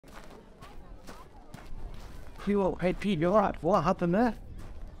Hey Pete, you're right. What happened there?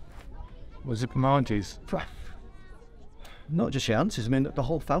 Was it my aunties? Not just your aunties, I mean the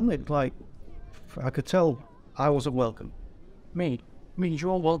whole family. Like, I could tell I wasn't welcome. Me,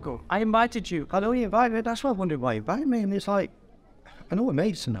 you're welcome. I invited you. I know you invited me, that's why I wondered why you invited me, and it's like, I know we're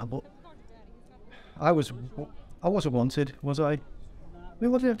mates and that, but I wasn't wanted, was I? I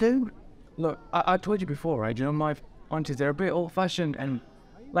mean, what did I do? Look, I told you before, right? You know, my aunties, they're a bit old-fashioned, and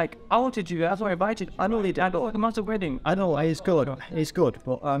like, I wanted you, that's why I invited you. I know they did, like a massive wedding. I know, it's good,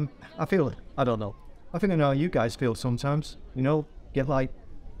 but I feel it, I don't know. I think I know how you guys feel sometimes, you know, get like,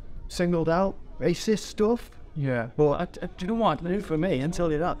 singled out, racist stuff. Yeah, but do you know what? New for me until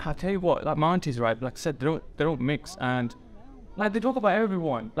you're that. I tell you what, like my aunties, right? Like I said, they don't mix, and like they talk about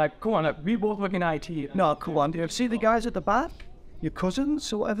everyone. Like, come on, like we both work in IT. No, come on. Do you see the guys at the back? Your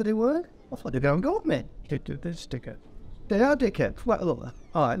cousins or whatever they were? I thought they were going government. They're dickhead. They are dickhead. Well, look.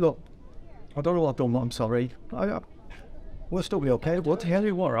 All right, look. I don't know what I've done. I'm sorry. We'll still be okay. What the hell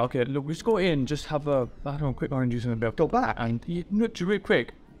you want? Okay, look, we just go in, just have a quick orange juice and a bit. Go back and real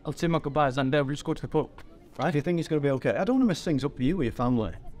quick. I'll say my goodbyes, and then we'll just go to the pub. Right? Do you think it's going to be okay? I don't want to mess things up for you or your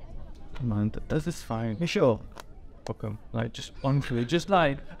family. Man, this is fine. You sure? Fuck them. Like, just honestly, just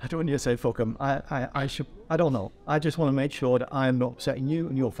like, I don't want you to say fuck them. I don't know. I just want to make sure that I'm not upsetting you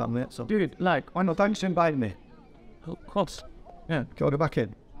and your family. So, dude, like, why not? Thanks for inviting me. Of course. Yeah. Go back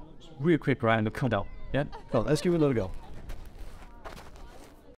in. Real quick round of cut out. Yeah? Well, let's give it a little go.